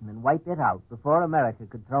on Britain and wipe it out before America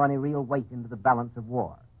could throw any real weight into the balance of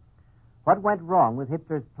war. What went wrong with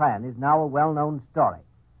Hitler's plan is now a well-known story.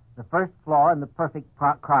 The first flaw in the perfect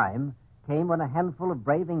crime came when a handful of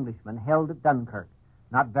brave Englishmen held at Dunkirk,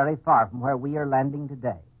 not very far from where we are landing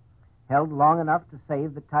today. Held long enough to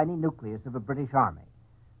save the tiny nucleus of a British army.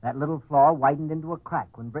 That little flaw widened into a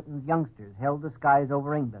crack when Britain's youngsters held the skies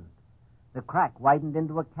over England. The crack widened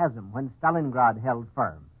into a chasm when Stalingrad held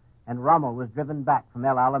firm, and Rommel was driven back from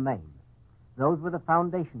El Alamein. Those were the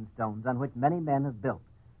foundation stones on which many men have built,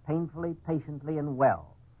 painfully, patiently, and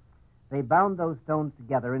well. They bound those stones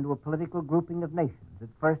together into a political grouping of nations, at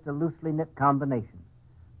first a loosely knit combination.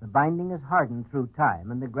 The binding has hardened through time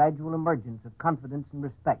and the gradual emergence of confidence and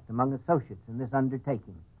respect among associates in this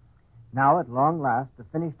undertaking. Now, at long last, the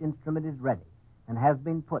finished instrument is ready and has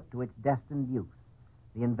been put to its destined use.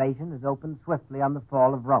 The invasion has opened swiftly on the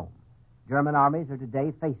fall of Rome. German armies are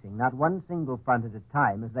today facing not one single front at a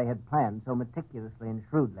time, as they had planned so meticulously and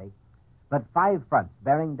shrewdly, but 5 fronts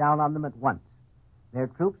bearing down on them at once. Their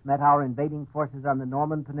troops met our invading forces on the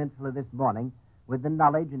Norman Peninsula this morning with the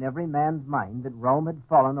knowledge in every man's mind that Rome had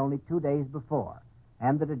fallen only 2 days before,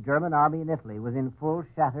 and that a German army in Italy was in full,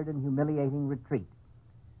 shattered, and humiliating retreat.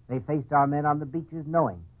 They faced our men on the beaches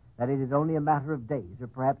knowing that it is only a matter of days, or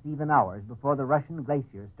perhaps even hours, before the Russian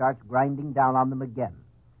glacier starts grinding down on them again.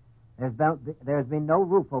 There's been no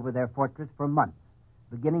roof over their fortress for months.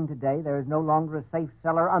 Beginning today, there is no longer a safe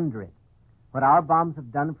cellar under it. What our bombs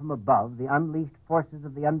have done from above, the unleashed forces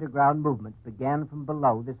of the underground movements began from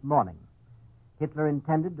below this morning. Hitler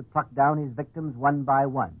intended to pluck down his victims one by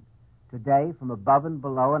one. Today, from above and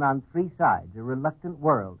below and on 3 sides, a reluctant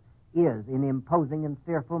world is in imposing and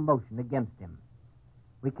fearful motion against him.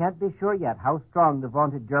 We can't be sure yet how strong the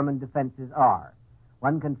vaunted German defenses are.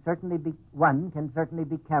 One can certainly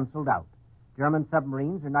be canceled out. German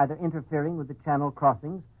submarines are neither interfering with the channel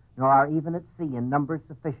crossings nor are even at sea in numbers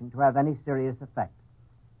sufficient to have any serious effect.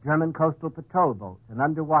 German coastal patrol boats and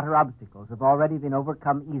underwater obstacles have already been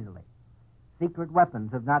overcome easily. Secret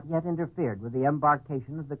weapons have not yet interfered with the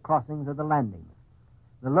embarkations, the crossings, or the landings.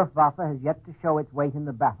 The Luftwaffe has yet to show its weight in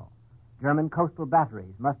the battle. German coastal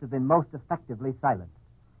batteries must have been most effectively silenced.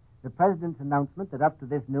 The President's announcement that up to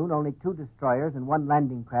this noon only 2 destroyers and 1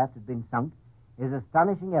 landing craft had been sunk is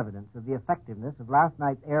astonishing evidence of the effectiveness of last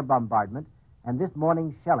night's air bombardment and this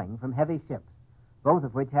morning's shelling from heavy ships, both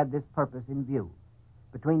of which had this purpose in view.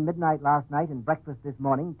 Between midnight last night and breakfast this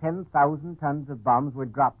morning, 10,000 tons of bombs were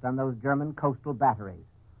dropped on those German coastal batteries.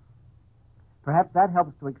 Perhaps that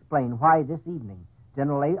helps to explain why this evening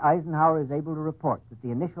General Eisenhower is able to report that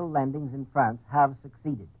the initial landings in France have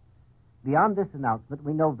succeeded. Beyond this announcement,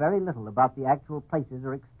 we know very little about the actual places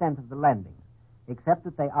or extent of the landings, except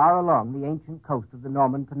that they are along the ancient coast of the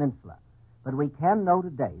Norman Peninsula. But we can know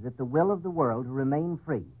today that the will of the world to remain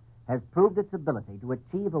free has proved its ability to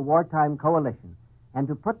achieve a wartime coalition and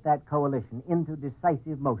to put that coalition into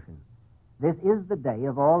decisive motion. This is the day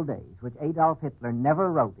of all days which Adolf Hitler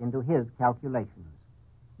never wrote into his calculations.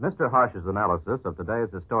 Mr. Harsh's analysis of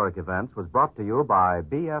today's historic events was brought to you by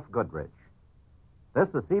B.F. Goodrich. This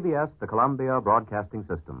is CBS, the Columbia Broadcasting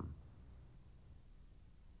System.